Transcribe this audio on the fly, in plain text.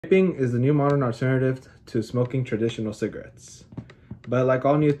Vaping is the new modern alternative to smoking traditional cigarettes. But like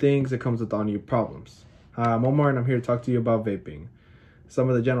all new things, it comes with all new problems. Hi, I'm Omar and I'm here to talk to you about vaping. Some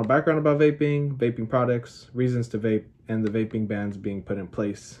of the general background about vaping, vaping products, reasons to vape, and the vaping bans being put in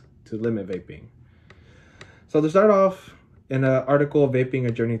place to limit vaping. So to start off, in an article, Vaping: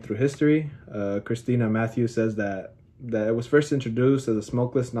 A Journey Through History, Christina Matthews says that it was first introduced as a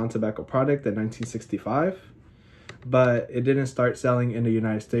smokeless non-tobacco product in 1965. But it didn't start selling in the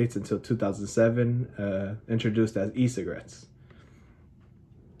United States until 2007, introduced as e-cigarettes.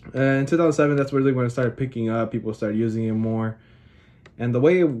 In 2007, that's really when it started picking up. People started using it more. And the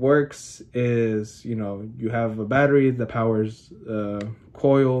way it works is, you have a battery that powers a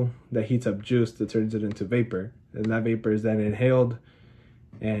coil that heats up juice that turns it into vapor. And that vapor is then inhaled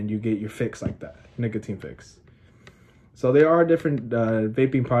and you get your fix like that, nicotine fix. So there are different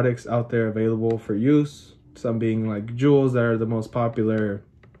vaping products out there available for use. Some being like Juuls that are the most popular,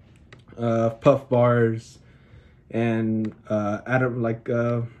 puff bars, and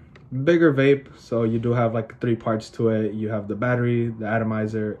bigger vape. So you do have like 3 parts to it. You have the battery, the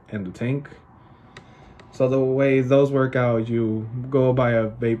atomizer, and the tank. So the way those work out, you go buy a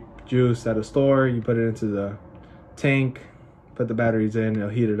vape juice at a store, you put it into the tank, put the batteries in, it'll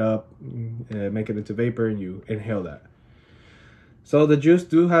heat it up, make it into vapor, and you inhale that. So the juice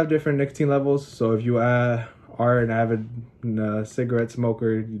do have different nicotine levels. So if you are an avid cigarette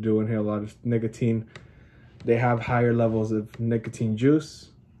smoker, you do inhale a lot of nicotine, they have higher levels of nicotine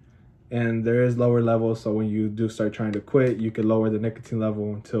juice. And there is lower levels, so when you do start trying to quit, you can lower the nicotine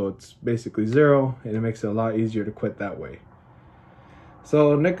level until it's basically 0, and it makes it a lot easier to quit that way.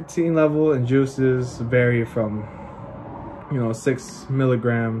 So nicotine level in juices vary from 6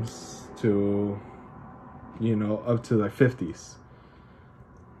 milligrams to up to like 50s.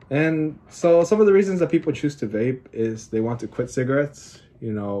 And so some of the reasons that people choose to vape is they want to quit cigarettes.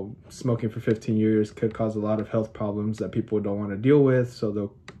 Smoking for 15 years could cause a lot of health problems that people don't want to deal with, so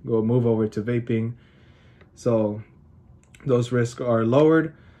they'll go move over to vaping. So those risks are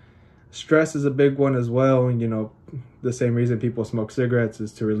lowered. Stress is a big one as well. The same reason people smoke cigarettes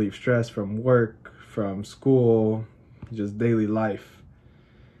is to relieve stress from work, from school, just daily life.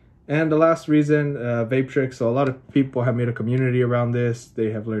 And the last reason, vape tricks. So a lot of people have made a community around this. They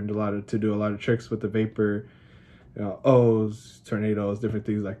have learned to do a lot of tricks with the vapor, O's, tornadoes, different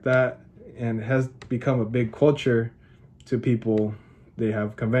things like that. And it has become a big culture to people. They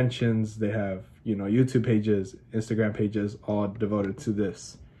have conventions, they have, YouTube pages, Instagram pages, all devoted to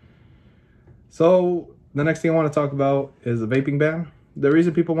this. So the next thing I want to talk about is the vaping ban. The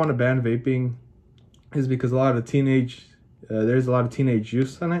reason people want to ban vaping is because there's a lot of teenage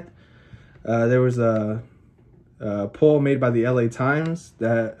use on it. There was a poll made by the LA Times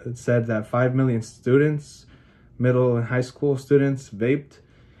that said that 5 million students, middle and high school students, vaped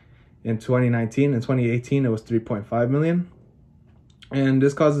in 2019. In 2018, it was 3.5 million. And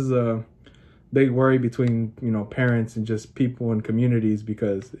this causes a big worry between, parents and just people and communities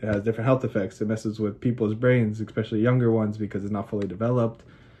because it has different health effects. It messes with people's brains, especially younger ones, because it's not fully developed.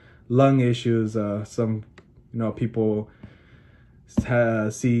 Lung issues, some, people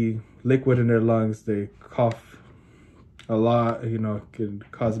see liquid in their lungs, they cough a lot, can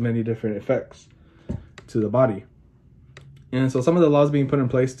cause many different effects to the body. And so some of the laws being put in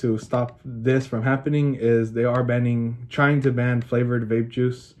place to stop this from happening is they are trying to ban flavored vape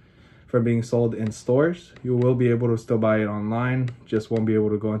juice from being sold in stores. You will be able to still buy it online, just won't be able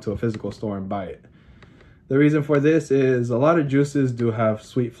to go into a physical store and buy it. The reason for this is a lot of juices do have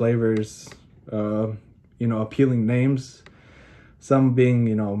sweet flavors, appealing names. Some being,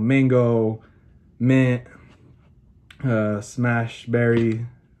 mango, mint, smash berry,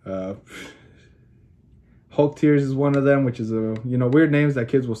 Hulk Tears is one of them, which is weird names that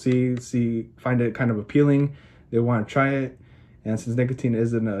kids will find it kind of appealing. They want to try it, and since nicotine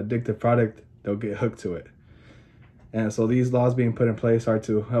is an addictive product, they'll get hooked to it. And so these laws being put in place are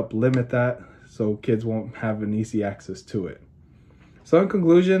to help limit that, so kids won't have an easy access to it. So in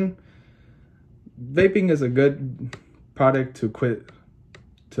conclusion, vaping is a good product to quit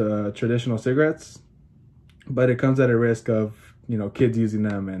to traditional cigarettes, but it comes at a risk of kids using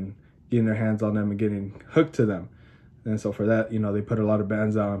them and getting their hands on them and getting hooked to them. And so for that, they put a lot of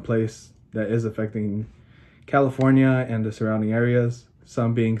bans out in place that is affecting California and the surrounding areas.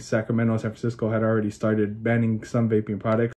 Some being Sacramento and San Francisco had already started banning some vaping products.